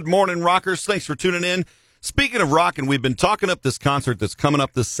Good morning, rockers. Thanks for tuning in. Speaking of rocking, we've been talking up this concert that's coming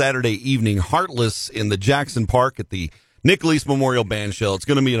up this Saturday evening, Heartless, in the Jackson Park at the Nick Lease Memorial Bandshell. It's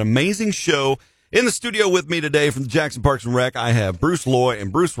going to be an amazing show. In the studio with me today from the Jackson Parks and Rec, I have Bruce Loy.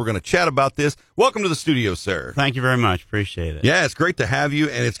 And Bruce, we're going to chat about this. Welcome to the studio, sir. Thank you very much. Appreciate it. Yeah, it's great to have you,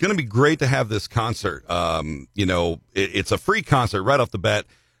 and it's going to be great to have this concert. It's a free concert right off the bat.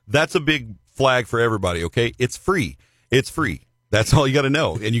 That's a big flag for everybody, okay? It's free. It's free. That's all you got to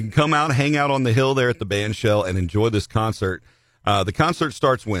know. And you can come out, hang out on the hill there at the Bandshell and enjoy this concert. The concert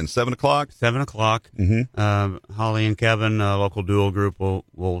starts when? 7 o'clock? 7 o'clock. Mm-hmm. Holly and Kevin, local duo group,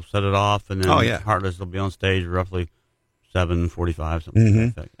 will set it off, and then Heartless will be on stage roughly 7:45, something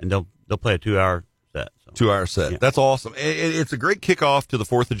like that. And they'll play a 2-hour set. So. 2-hour set. Yeah. That's awesome. It's a great kickoff to the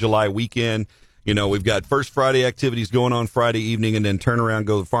 4th of July weekend. You know, we've got First Friday activities going on Friday evening, and then turn around,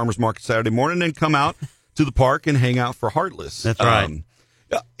 go to the farmer's market Saturday morning, and come out to the park and hang out for Heartless. That's right.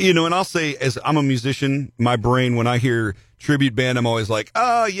 And I'll say, as I'm a musician, my brain, when I hear tribute band, I'm always like,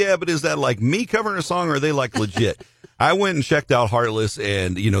 oh, yeah, but is that like me covering a song, or are they like legit? I went and checked out Heartless,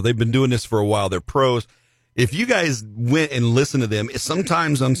 and, they've been doing this for a while. They're pros. If you guys went and listened to them,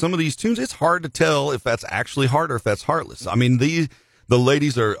 sometimes on some of these tunes, it's hard to tell if that's actually Heart or if that's Heartless. I mean, the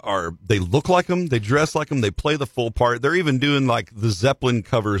ladies are they look like them, they dress like them, they play the full part. They're even doing like the Zeppelin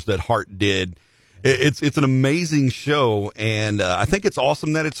covers that Heart did. It's an amazing show, and I think it's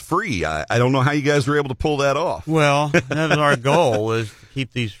awesome that it's free. I don't know how you guys were able to pull that off. Well, that was our goal, is to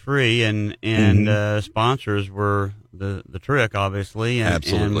keep these free, and sponsors were the trick, obviously.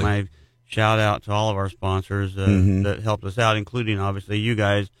 Absolutely. And my shout out to all of our sponsors that helped us out, including, obviously, you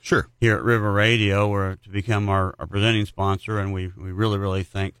guys here at River Radio, were to become our presenting sponsor, and we really, really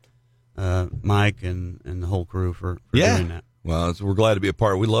thank Mike and the whole crew for doing that. Well, we're glad to be a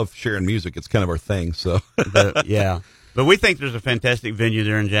part. We love sharing music. It's kind of our thing. So, But we think there's a fantastic venue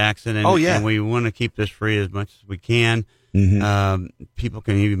there in Jackson, and, and we want to keep this free as much as we can. People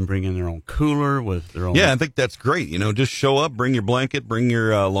can even bring in their own cooler with their own. Yeah, I think that's great. Just show up, bring your blanket, bring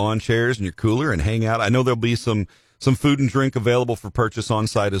your lawn chairs and your cooler, and hang out. I know there'll be some food and drink available for purchase on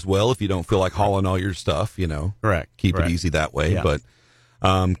site as well if you don't feel like hauling all your stuff. Correct. Keep it easy that way. Yeah.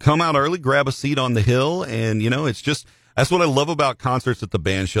 But come out early, grab a seat on the hill, and it's just. That's what I love about concerts at the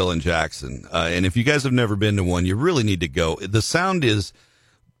Bandshell in Jackson. And if you guys have never been to one, you really need to go. The sound is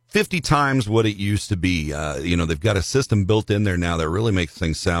 50 times what it used to be. They've got a system built in there now that really makes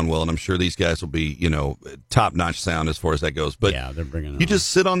things sound well. And I'm sure these guys will be, top-notch sound as far as that goes. But they're bringing it on. Just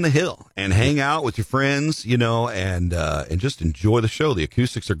sit on the hill and hang out with your friends, and just enjoy the show. The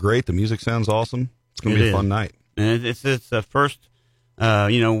acoustics are great. The music sounds awesome. It's going to be a fun night. And it's the first...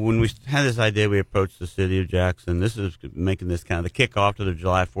 when we had this idea, we approached the city of Jackson. This is making this kind of the kickoff to the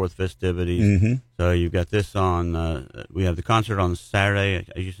July 4th festivities. So you've got this on, we have the concert on Saturday,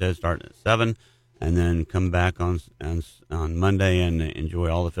 as you said, starting at 7, and then come back on Monday and enjoy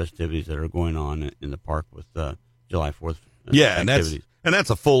all the festivities that are going on in the park with July 4th activities. And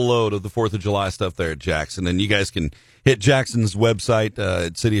that's a full load of the 4th of July stuff there at Jackson. And you guys can hit Jackson's website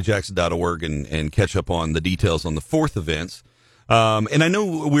at cityofjackson.org and catch up on the details on the 4th events. And I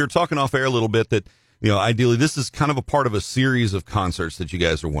know we were talking off air a little bit that, ideally this is kind of a part of a series of concerts that you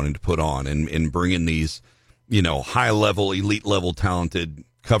guys are wanting to put on and bring in these, high level, elite level, talented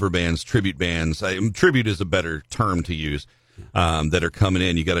cover bands, tribute bands. Tribute is a better term to use, that are coming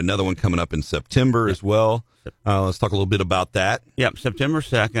in. You got another one coming up in September as well. Let's talk a little bit about that. Yep. September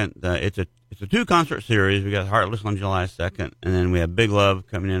 2nd. It's a 2-concert series. We got Heartless on July 2nd, and then we have Big Love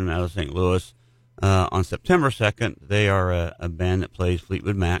coming in out of St. Louis. On September 2nd, they are a band that plays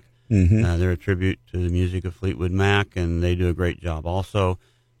Fleetwood Mac. They're a tribute to the music of Fleetwood Mac, and they do a great job also.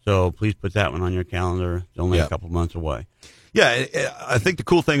 So please put that one on your calendar. It's only a couple months away. Yeah, I think the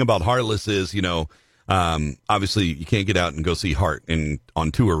cool thing about Heartless is, obviously you can't get out and go see Heart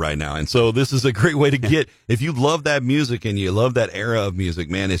on tour right now. And so this is a great way to get, if you love that music and you love that era of music,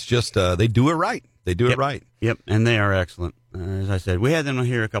 man, it's just, they do it right. They do it right. Yep, and they are excellent. As I said, we had them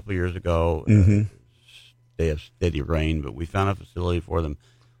here a couple of years ago. They have steady rain, but we found a facility for them.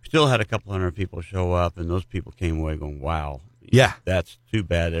 We still had a couple hundred people show up, and those people came away going, wow. Yeah. That's too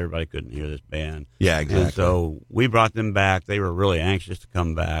bad everybody couldn't hear this band. Yeah, exactly. And so we brought them back. They were really anxious to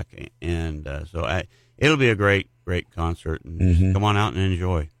come back, and it'll be a great, great concert. And just come on out and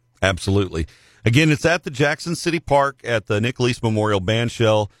enjoy. Absolutely. Again, it's at the Jackson City Park at the Nick Lease Memorial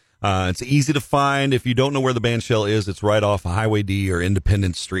Bandshell. It's easy to find. If you don't know where the Bandshell is, it's right off of Highway D or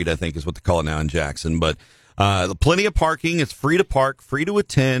Independence Street, I think is what they call it now in Jackson. But plenty of parking. It's free to park, free to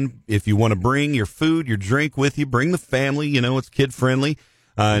attend. If you want to bring your food, your drink with you, bring the family. It's kid friendly.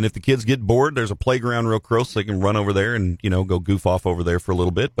 And if the kids get bored, there's a playground real close, so they can run over there and, go goof off over there for a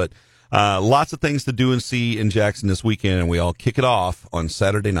little bit. But lots of things to do and see in Jackson this weekend, and we all kick it off on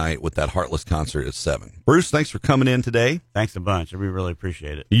Saturday night with that Heartless concert at 7. Bruce, thanks for coming in today. Thanks a bunch. We really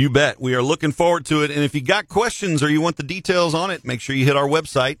appreciate it. You bet. We are looking forward to it. And if you got questions or you want the details on it, make sure you hit our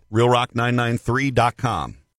website, realrock993.com.